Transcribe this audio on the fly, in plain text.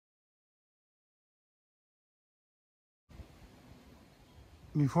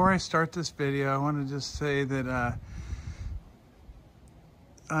Before I start this video, I want to just say that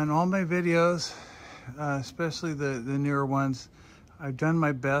on all my videos, especially the newer ones, I've done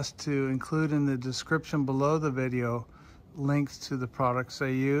my best to include in the description below the video links to the products I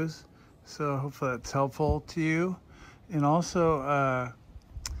use. So hopefully that's helpful to you. And also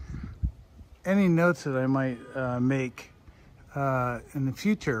any notes that I might make in the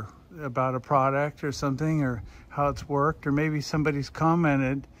future about a product or something, or how it's worked, or maybe somebody's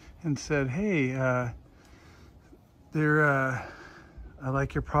commented and said, hey, I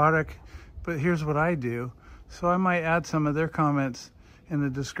like your product, but here's what I do. So I might add some of their comments in the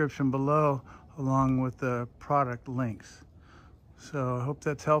description below along with the product links. So I hope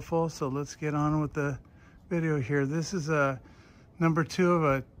that's helpful. So let's get on with the video here. This is number 2 of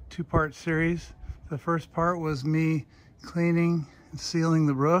a 2-part series. The first part was me cleaning and sealing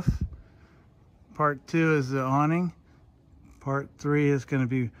the roof. Part 2 is the awning. Part 3 is going to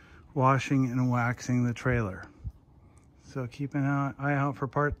be washing and waxing the trailer. So keep an eye out for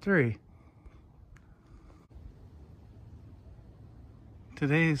part 3.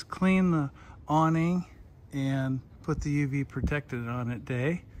 Today is clean the awning and put the UV protected on it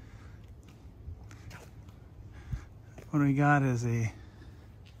day. What we got is a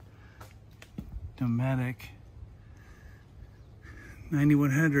Dometic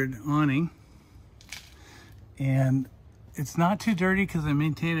 9100 awning, and it's not too dirty because I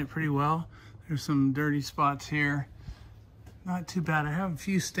maintain it pretty well. There's some dirty spots here. Not too bad. I have a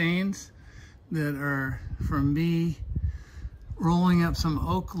few stains that are from me rolling up some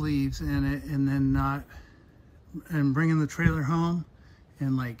oak leaves in it and then bringing the trailer home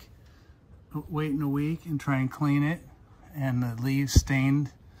and like waiting a week and try and clean it, and the leaves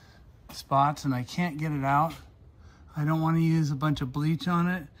stained spots and I can't get it out. I don't want to use a bunch of bleach on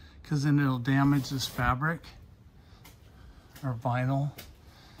it because then it'll damage this fabric or vinyl.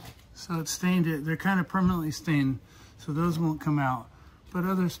 So it stained it. They're kind of permanently stained, so those won't come out, but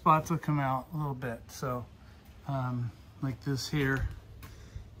other spots will come out a little bit. So like this here,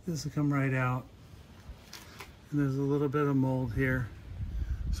 this will come right out, and there's a little bit of mold here.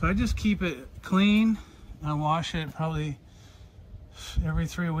 So I just keep it clean. I wash it probably every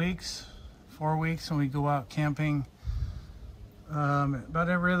 3 weeks, 4 weeks when we go out camping. About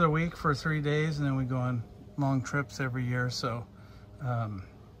every other week for 3 days, and then we go on long trips every year. So I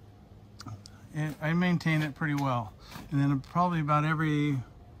maintain it pretty well. And then probably about every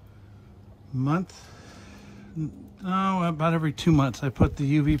month, no, about every 2 months, I put the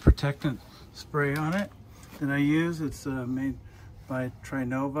UV protectant spray on it that I use. It's made by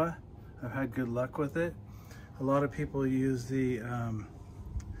Trinova. I've had good luck with it. A lot of people use the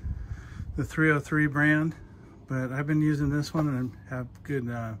 303 brand, but I've been using this one and have good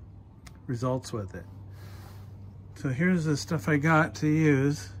results with it. So here's the stuff I got to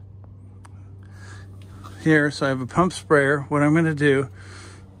use here. So I have a pump sprayer. What I'm going to do,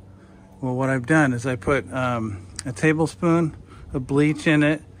 well, what I've done is I put a tablespoon of bleach in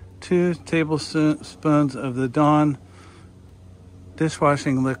it, 2 tablespoons of the Dawn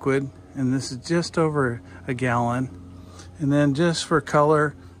dishwashing liquid, and this is just over a gallon. And then just for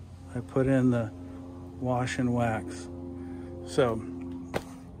color, I put in the wash and wax. So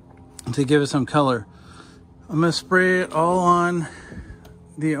to give it some color, I'm going to spray it all on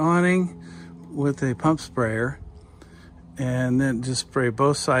the awning with a pump sprayer, and then just spray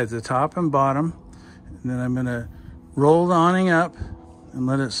both sides, the top and bottom. And then I'm going to roll the awning up and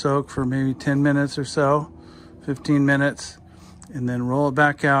let it soak for maybe 10 minutes or so, 15 minutes, and then roll it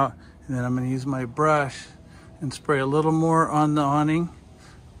back out. And then I'm going to use my brush and spray a little more on the awning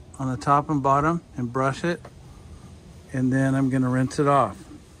on the top and bottom and brush it, and then I'm going to rinse it off.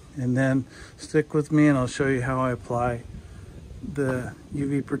 And then stick with me and I'll show you how I apply the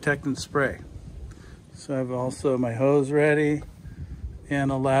UV protectant spray. So I have also my hose ready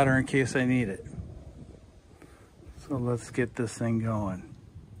and a ladder in case I need it. So let's get this thing going.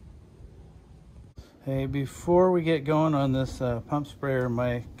 Hey, before we get going on this pump sprayer,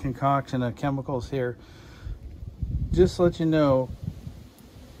 my concoction of chemicals here, just to let you know,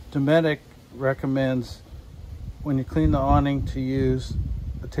 Dometic recommends when you clean the awning to use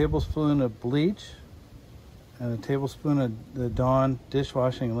a tablespoon of bleach and a tablespoon of the Dawn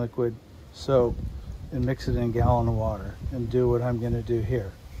dishwashing liquid soap, and mix it in a gallon of water, and do what I'm going to do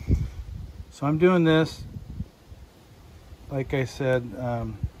here. So I'm doing this, like I said,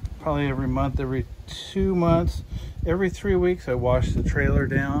 probably every month, every 2 months. Every 3 weeks I wash the trailer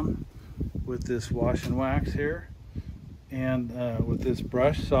down with this wash and wax here, and with this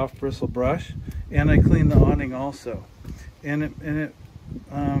brush, soft bristle brush, and I clean the awning also, and it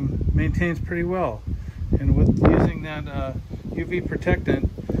maintains pretty well. And with using that UV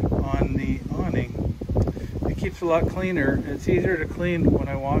protectant on the awning. It keeps a lot cleaner. It's easier to clean when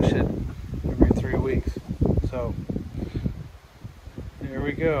I wash it every 3 weeks. So there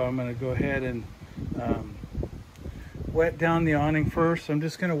we go. I'm going to go ahead and wet down the awning first. I'm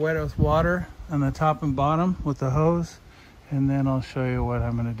just going to wet it with water on the top and bottom with the hose, and then I'll show you what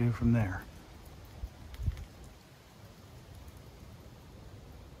I'm going to do from there.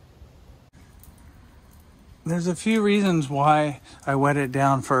 There's a few reasons why I wet it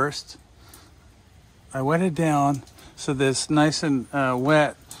down first. I wet it down so that it's nice and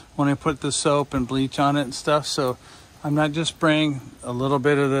wet when I put the soap and bleach on it and stuff. So I'm not just spraying a little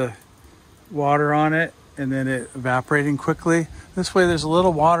bit of the water on it and then it evaporating quickly. This way there's a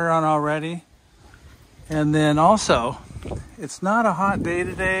little water on already. And then also, it's not a hot day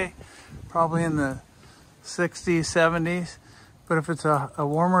today, probably in the 60s, 70s. But if it's a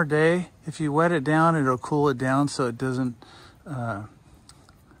warmer day, if you wet it down, it'll cool it down so it doesn't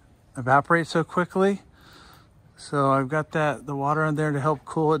evaporate so quickly. So I've got the water in there to help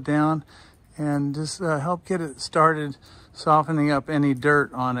cool it down and just help get it started softening up any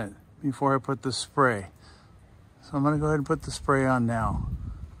dirt on it before I put the spray. So I'm going to go ahead and put the spray on now.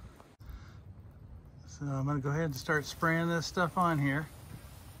 So I'm going to go ahead and start spraying this stuff on here.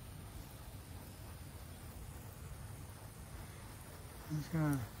 I'm just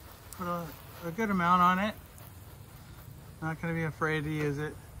going to put a good amount on it. Not going to be afraid to use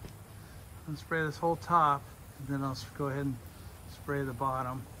it. I'm going to spray this whole top, and then I'll go ahead and spray the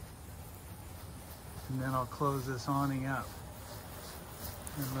bottom. And then I'll close this awning up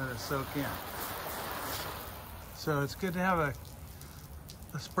and let it soak in. So it's good to have a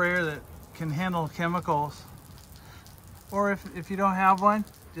sprayer that can handle chemicals. Or if you don't have one,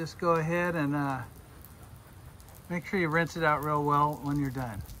 just go ahead and make sure you rinse it out real well when you're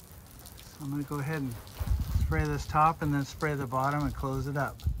done. So I'm going to go ahead and spray this top and then spray the bottom and close it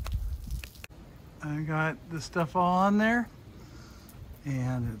up. I got the stuff all on there,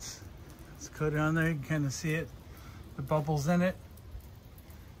 and it's coated on there. You can kind of see it, the bubbles in it.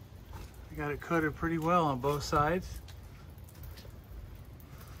 I got it coated pretty well on both sides.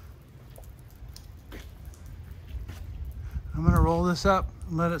 I'm going to roll this up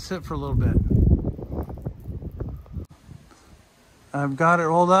and let it sit for a little bit. I've got it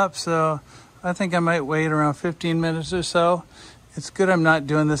rolled up, so I think I might wait around 15 minutes or so. It's good I'm not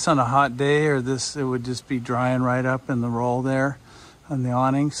doing this on a hot day, or it would just be drying right up in the roll there on the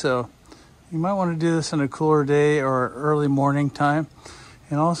awning. So you might want to do this on a cooler day or early morning time.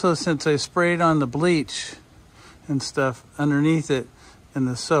 And also, since I sprayed on the bleach and stuff underneath it and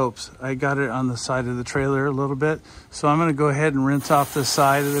the soaps, I got it on the side of the trailer a little bit. So I'm going to go ahead and rinse off the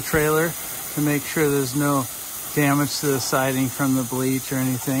side of the trailer to make sure there's no damage to the siding from the bleach or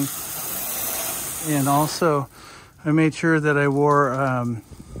anything. And also, I made sure that I wore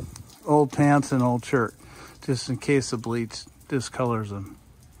old pants and old shirt, just in case the bleach discolors them.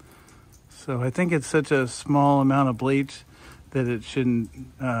 So I think it's such a small amount of bleach that it shouldn't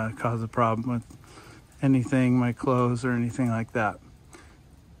cause a problem with anything, my clothes or anything like that.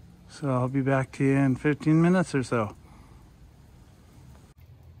 So I'll be back to you in 15 minutes or so.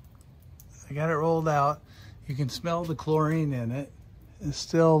 I got it rolled out. You can smell the chlorine in it. It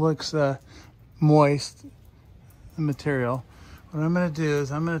still looks moist, the material. What I'm going to do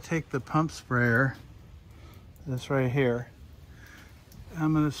is I'm going to take the pump sprayer, this right here.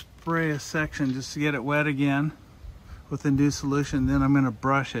 I'm going to spray a section just to get it wet again with the new solution. Then I'm going to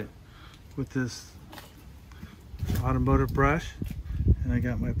brush it with this automotive brush. And I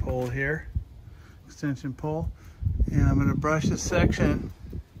got my pole here, extension pole. And I'm going to brush this section.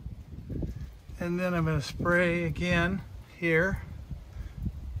 And then I'm going to spray again here,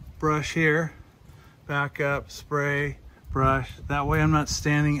 brush here, back up, spray, brush. That way I'm not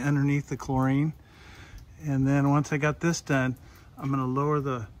standing underneath the chlorine. And then once I got this done, I'm going to lower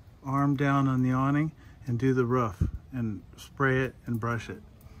the arm down on the awning and do the roof and spray it and brush it.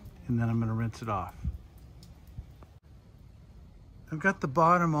 And then I'm going to rinse it off. I've got the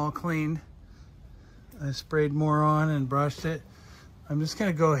bottom all cleaned. I sprayed more on and brushed it. I'm just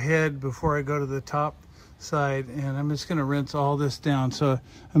going to go ahead before I go to the top side, and I'm just going to rinse all this down so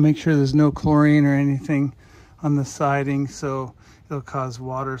I make sure there's no chlorine or anything on the siding, so it'll cause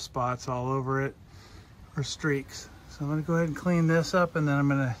water spots all over it or streaks. So I'm going to go ahead and clean this up, and then I'm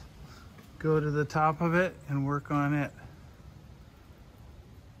going to go to the top of it and work on it.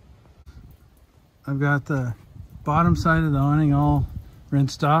 I've got the bottom side of the awning all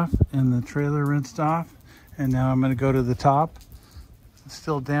rinsed off and the trailer rinsed off, and now I'm going to go to the top. It's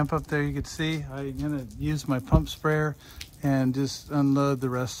still damp up there, you can see. I'm going to use my pump sprayer and just unload the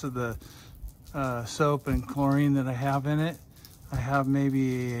rest of the soap and chlorine that I have in it, I have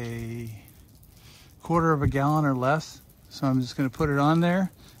maybe a quarter of a gallon or less. So I'm just going to put it on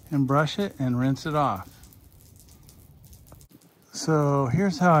there and brush it and rinse it off. So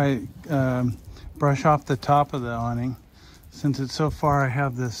here's how I brush off the top of the awning. Since it's so far, I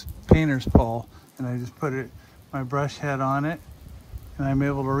have this painter's pole, and I just put my brush head on it, and I'm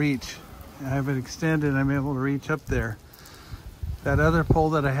able to reach. I have it extended, and I'm able to reach up there. That other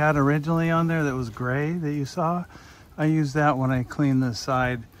pole that I had originally on there that was gray that you saw, I use that when I clean the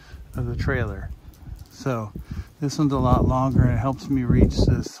side of the trailer. So this one's a lot longer, and it helps me reach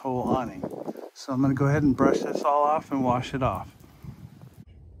this whole awning. So I'm going to go ahead and brush this all off and wash it off.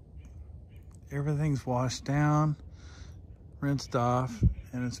 Everything's washed down, rinsed off,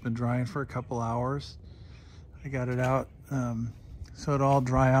 and it's been drying for a couple hours. I got it out so it'll all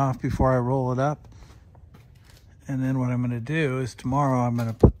dry off before I roll it up. And then what I'm going to do is tomorrow I'm going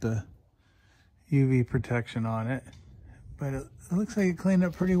to put the UV protection on it. But it looks like it cleaned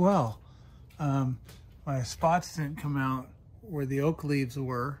up pretty well. My spots didn't come out where the oak leaves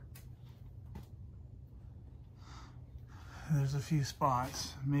were. There's a few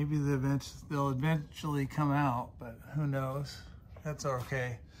spots. Maybe they'll eventually come out, but who knows? That's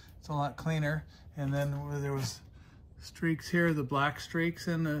okay. It's a lot cleaner. And then where there was streaks here, the black streaks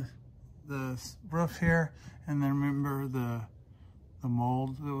in the roof here, and then remember the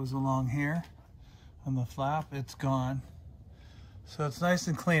mold that was along here on the flap, it's gone. So it's nice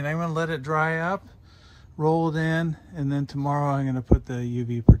and clean. I'm gonna let it dry up, roll it in, and then tomorrow I'm gonna put the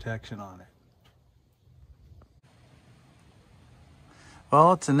UV protection on it.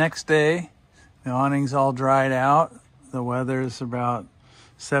 Well, it's the next day. The awning's all dried out. The weather's about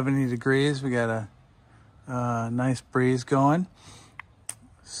 70 degrees. We got a nice breeze going.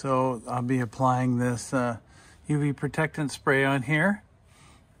 So I'll be applying this UV protectant spray on here.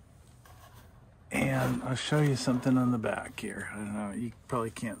 And I'll show you something on the back here. I don't know, you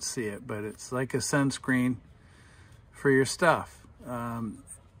probably can't see it, but it's like a sunscreen for your stuff.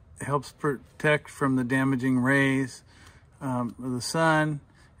 It helps protect from the damaging rays of the sun.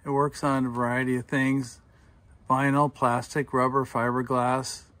 It works on a variety of things: vinyl, plastic, rubber,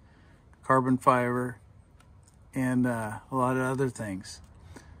 fiberglass, carbon fiber, and a lot of other things.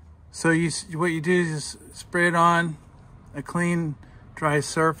 So what you do is just spray it on a clean, dry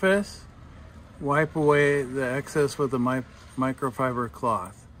surface, wipe away the excess with a microfiber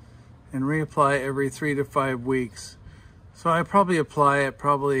cloth, and reapply every 3 to 5 weeks. So I probably apply it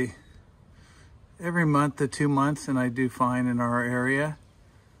every month to 2 months, and I do fine in our area.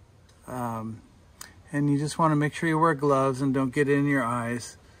 And you just want to make sure you wear gloves and don't get it in your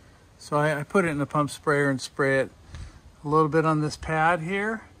eyes. So I put it in a pump sprayer and spray it a little bit on this pad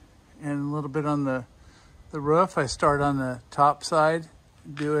here and a little bit on the roof. I start on the top side,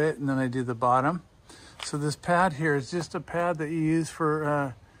 do it, and then I do the bottom. So this pad here is just a pad that you use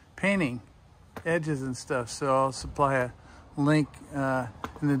for painting edges and stuff. So I'll supply a link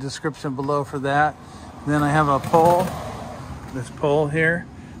in the description below for that. Then I have a pole, this pole here,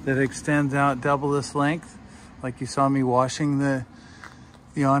 that extends out double this length, like you saw me washing the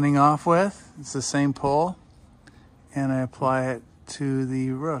awning off with. It's the same pole, and I apply it to the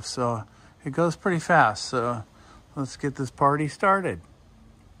roof. So it goes pretty fast. So let's get this party started.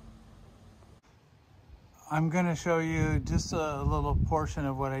 I'm gonna show you just a little portion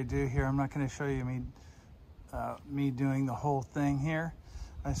of what I do here. I'm not gonna show you me doing the whole thing here.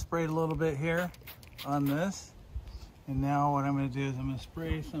 I sprayed a little bit here on this. And now what I'm going to do is I'm going to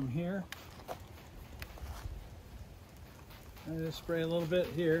spray some here. I'm going to spray a little bit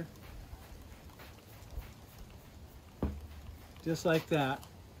here. Just like that.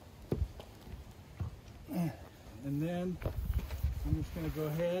 And then I'm just going to go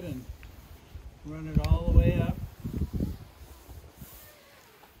ahead and run it all the way up.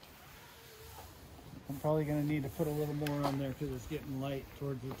 I'm probably going to need to put a little more on there because it's getting light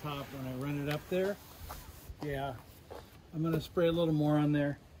towards the top when I run it up there. Yeah. I'm going to spray a little more on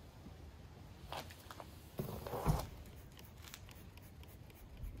there.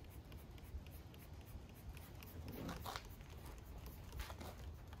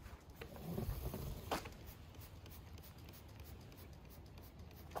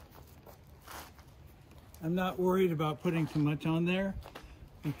 I'm not worried about putting too much on there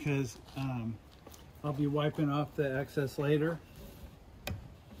because I'll be wiping off the excess later.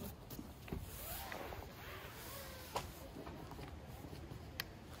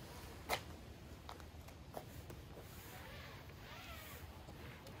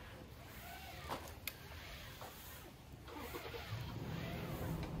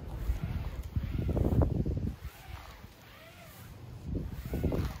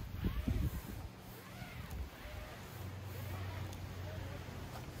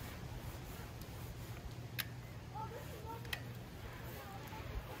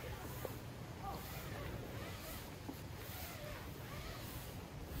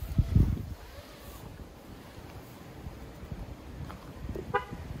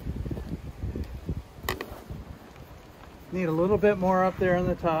 Need a little bit more up there on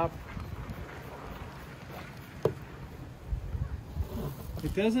the top.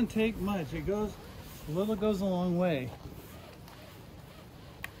 It doesn't take much. It goes, a little goes a long way.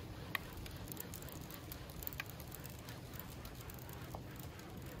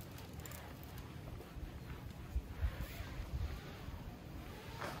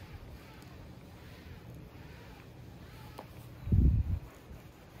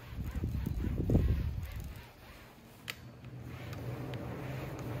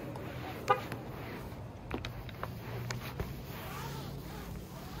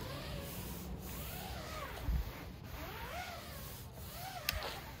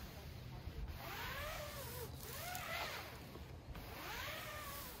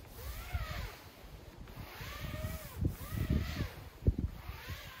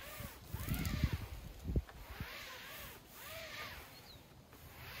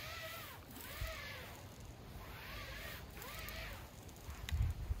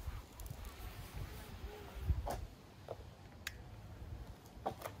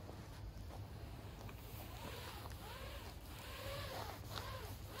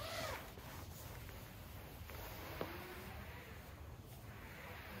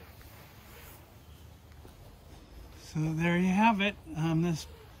 So there you have it. This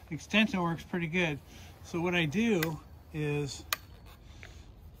extension works pretty good. So what I do is,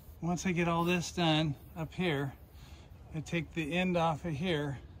 once I get all this done up here, I take the end off of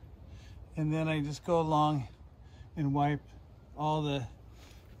here, and then I just go along and wipe all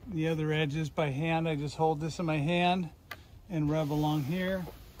the other edges by hand. I just hold this in my hand and rub along here,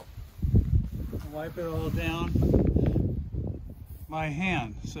 wipe it all down by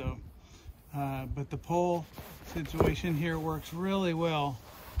hand. So, but the pole situation here works really well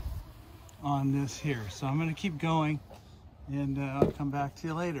on this here. So I'm going to keep going, and I'll come back to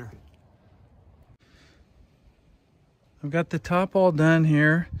you later. I've got the top all done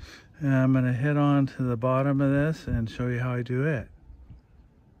here, and I'm going to head on to the bottom of this and show you how I do it.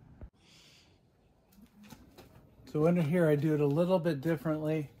 So under here I do it a little bit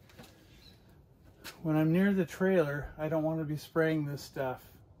differently. When I'm near the trailer, I don't want to be spraying this stuff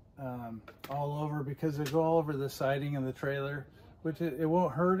all over, because it go all over the siding of the trailer, which it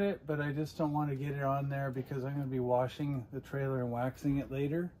won't hurt it, but I just don't want to get it on there because I'm going to be washing the trailer and waxing it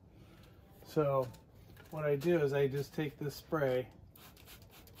later. So what I do is I just take this spray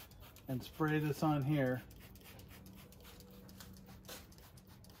and spray this on here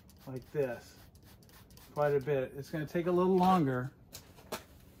like this, quite a bit. It's going to take a little longer,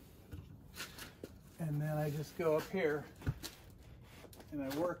 and then I just go up here and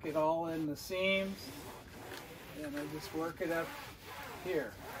I work it all in the seams, and I just work it up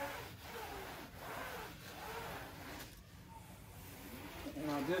here. And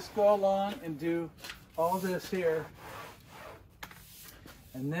I'll just go along and do all this here.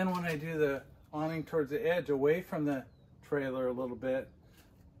 And then when I do the awning towards the edge, away from the trailer a little bit,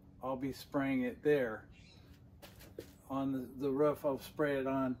 I'll be spraying it there. On the roof, I'll spray it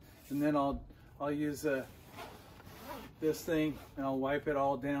on, and then I'll use this thing, and I'll wipe it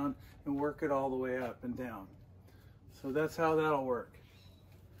all down and work it all the way up and down. So that's how that'll work.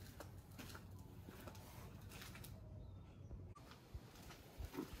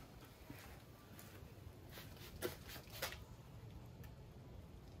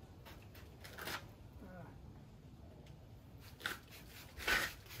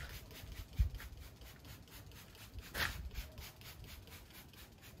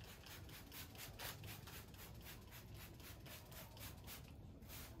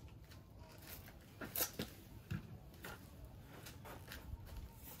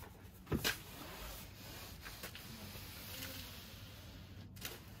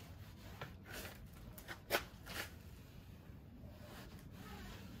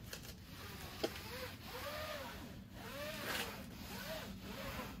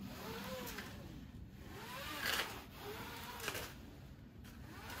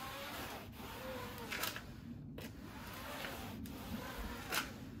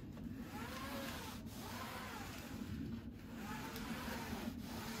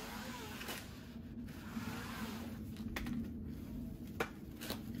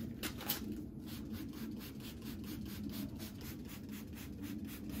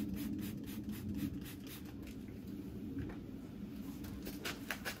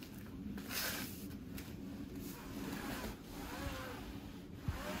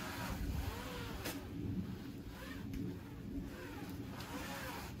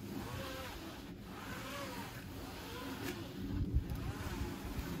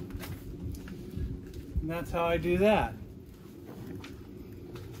 And that's how I do that.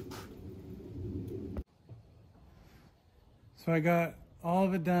 So I got all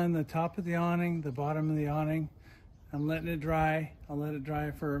of it done, the top of the awning, the bottom of the awning. I'm letting it dry. I'll let it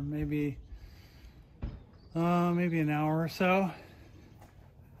dry for maybe an hour or so.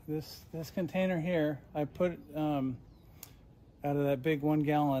 This container here, I put out of that big 1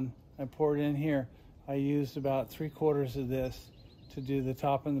 gallon, I poured in here. I used about 3/4 of this to do the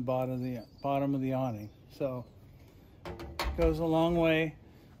top and the bottom of the awning. So it goes a long way.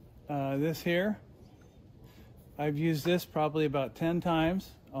 This here, I've used this probably about 10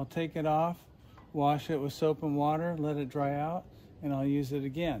 times. I'll take it off, wash it with soap and water, let it dry out, and I'll use it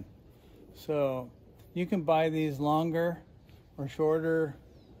again. So you can buy these longer or shorter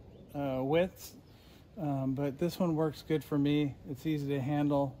widths, but this one works good for me. It's easy to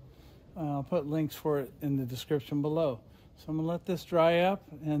handle. I'll put links for it in the description below. So I'm gonna let this dry up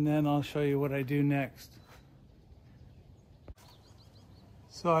and then I'll show you what I do next.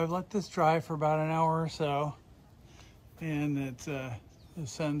 So I've let this dry for about an hour or so, and it's the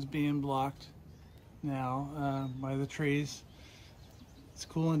sun's being blocked now by the trees. It's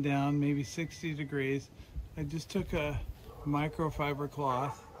cooling down, maybe 60 degrees. I just took a microfiber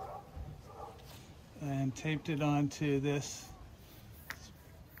cloth and taped it onto this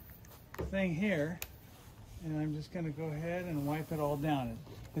thing here, and I'm just going to go ahead and wipe it all down.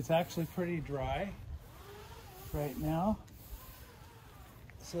 It's actually pretty dry right now,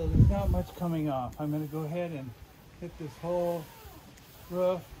 so there's not much coming off. I'm going to go ahead and hit this whole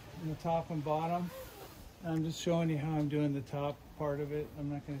roof and the top and bottom. I'm just showing you how I'm doing the top part of it.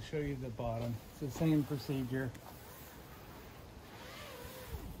 I'm not going to show you the bottom. It's the same procedure.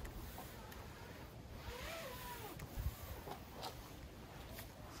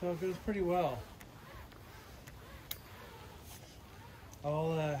 So it goes pretty well.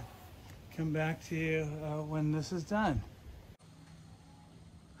 I'll come back to you when this is done.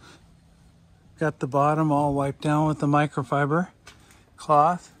 Got the bottom all wiped down with the microfiber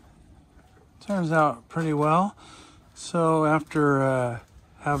cloth. Turns out pretty well. So after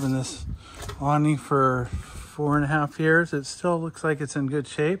having this awning for 4.5 years, it still looks like it's in good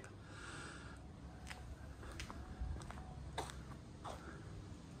shape.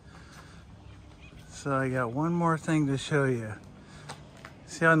 So I got one more thing to show you.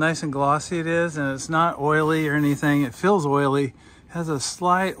 See how nice and glossy it is? And it's not oily or anything. It feels oily. It has a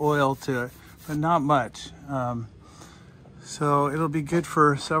slight oil to it, but not much. So it'll be good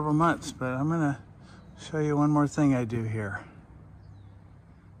for several months, but I'm gonna show you one more thing I do here.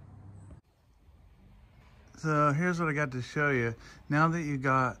 So here's what I got to show you. Now that you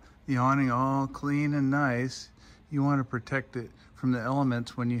got the awning all clean and nice, you want to protect it from the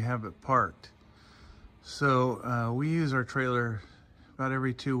elements when you have it parked. So we use our trailer about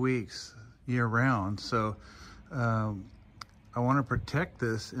every 2 weeks, year round. So I want to protect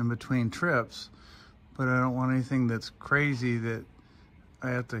this in between trips, but I don't want anything that's crazy that I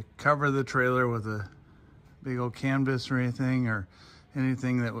have to cover the trailer with a big old canvas or anything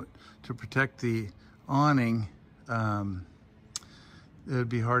that would, to protect the awning. It would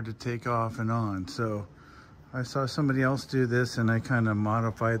be hard to take off and on. So I saw somebody else do this and I kind of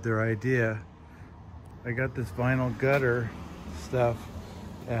modified their idea. I got this vinyl gutter stuff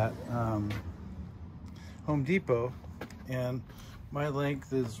at Home Depot, and my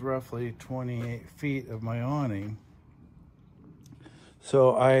length is roughly 28 feet of my awning.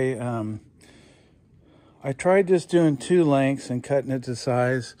 So I tried just doing 2 lengths and cutting it to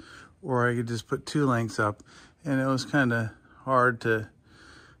size, or I could just put 2 lengths up, and it was kind of hard to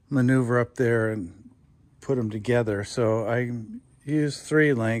maneuver up there and put them together. So I used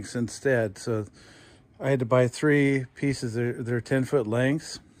 3 lengths instead. So I had to buy 3 pieces. They're 10-foot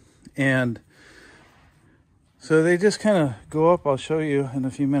lengths, and so they just kind of go up. I'll show you in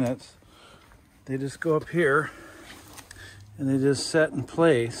a few minutes. They just go up here and they just set in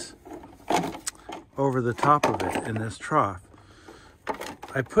place over the top of it in this trough.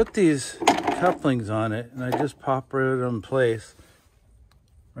 I put these couplings on it and I just pop right them in place.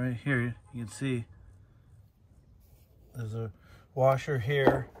 Right here, you can see there's a washer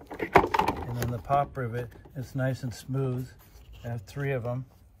here, and then the pop rivet. It's nice and smooth. I have 3 of them.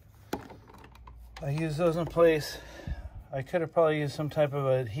 I use those in place. I could have probably used some type of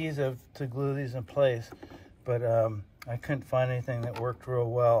adhesive to glue these in place, but I couldn't find anything that worked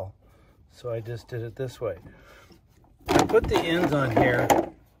real well, so I just did it this way. I put the ends on here,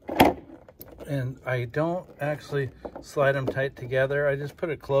 and I don't actually slide them tight together. I just put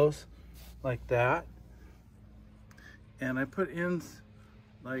it close like that, and I put ends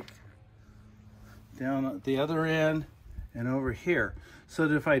like down at the other end and over here, so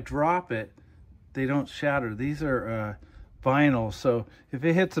that if I drop it, they don't shatter. These are vinyl, so if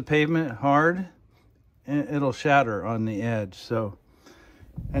it hits the pavement hard it'll shatter on the edge. So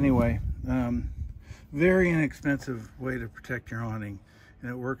anyway, very inexpensive way to protect your awning,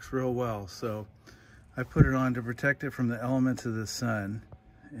 and it works real well. So I put it on to protect it from the elements of the sun,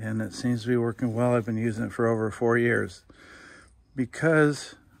 and it seems to be working well. I've been using it for over 4 years,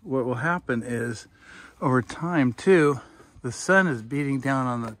 because what will happen is over time too, the sun is beating down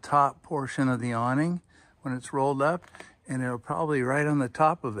on the top portion of the awning when it's rolled up, and it'll probably right on the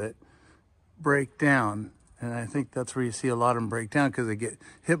top of it break down. And I think that's where you see a lot of them break down, because they get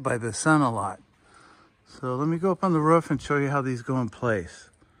hit by the sun a lot. So let me go up on the roof and show you how these go in place.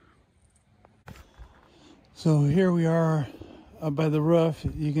 So here we are up by the roof.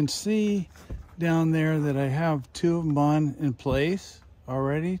 You can see down there that I have 2 of them on in place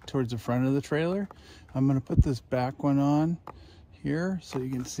already towards the front of the trailer. I'm going to put this back one on here so you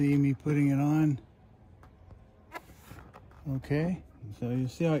can see me putting it on. Okay, so you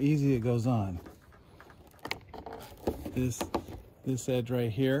see how easy it goes on. This edge right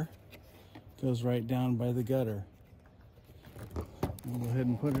here goes right down by the gutter. I'll go ahead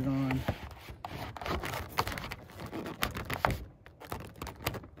and put it on.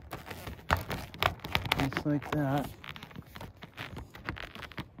 Just like that.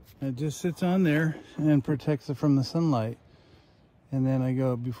 It just sits on there and protects it from the sunlight. And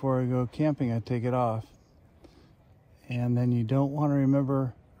then before I go camping, I take it off. And then you don't want to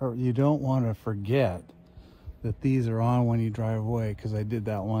remember, or you don't want to forget that these are on when you drive away, because I did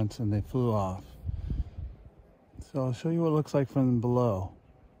that once and they flew off. So I'll show you what it looks like from below.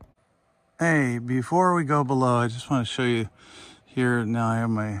 Hey, before we go below, I just want to show you here. Now I have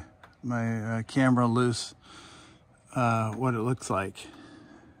my camera loose, what it looks like.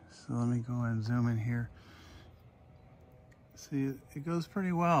 So let me go and zoom in here. See, it goes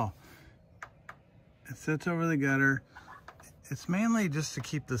pretty well. It sits over the gutter. It's mainly just to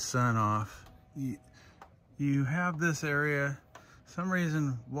keep the sun off. You have this area, some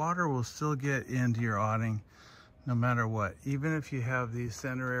reason water will still get into your awning no matter what. Even if you have these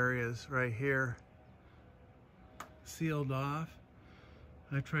center areas right here sealed off.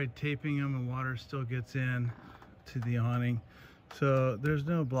 I tried taping them and water still gets in to the awning. So there's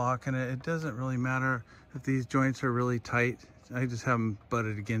no block in it. It doesn't really matter if these joints are really tight. I just have them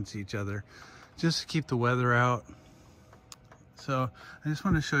butted against each other just to keep the weather out. So I just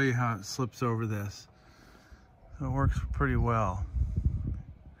want to show you how it slips over this. So it works pretty well.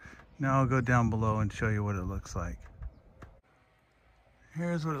 Now I'll go down below and show you what it looks like.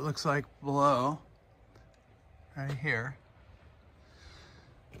 Here's what it looks like below, right here.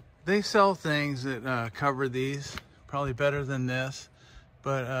 They sell things that cover these, probably better than this,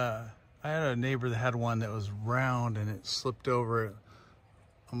 but I had a neighbor that had one that was round and it slipped over it,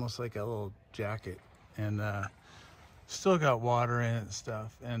 almost like a little jacket, and still got water in it and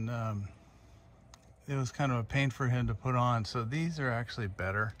stuff, and it was kind of a pain for him to put on. So these are actually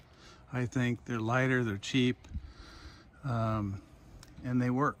better. I think they're lighter, they're cheap, and they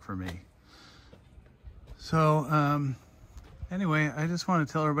work for me. So anyway, I just want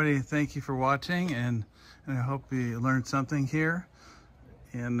to tell everybody thank you for watching, and I hope you learned something here.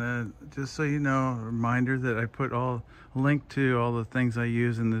 And just so you know, a reminder that I put a link to all the things I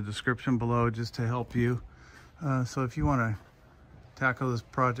use in the description below, just to help you. So if you want to tackle this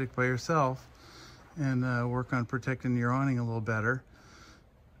project by yourself and work on protecting your awning a little better,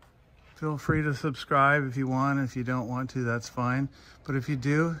 feel free to subscribe if you want. If you don't want to, that's fine. But if you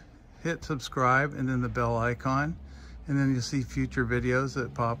do, hit subscribe and then the bell icon, and then you'll see future videos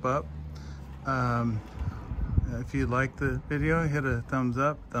that pop up. If you like the video, hit a thumbs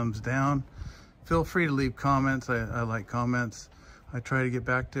up, thumbs down. Feel free to leave comments. I like comments. I try to get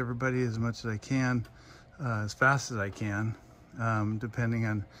back to everybody as much as I can, as fast as I can, depending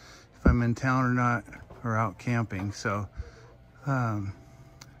on if I'm in town or not, or out camping. So I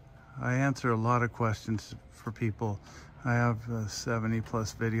answer a lot of questions for people. I have 70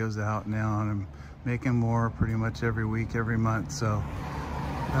 plus videos out now, and I'm making more pretty much every week, every month. So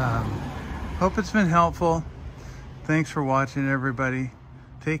hope it's been helpful. Thanks for watching, everybody.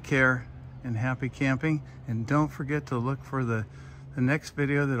 Take care and happy camping. And don't forget to look for the next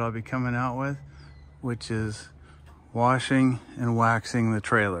video that I'll be coming out with, which is washing and waxing the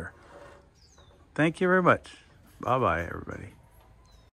trailer. Thank you very much. Bye-bye, everybody.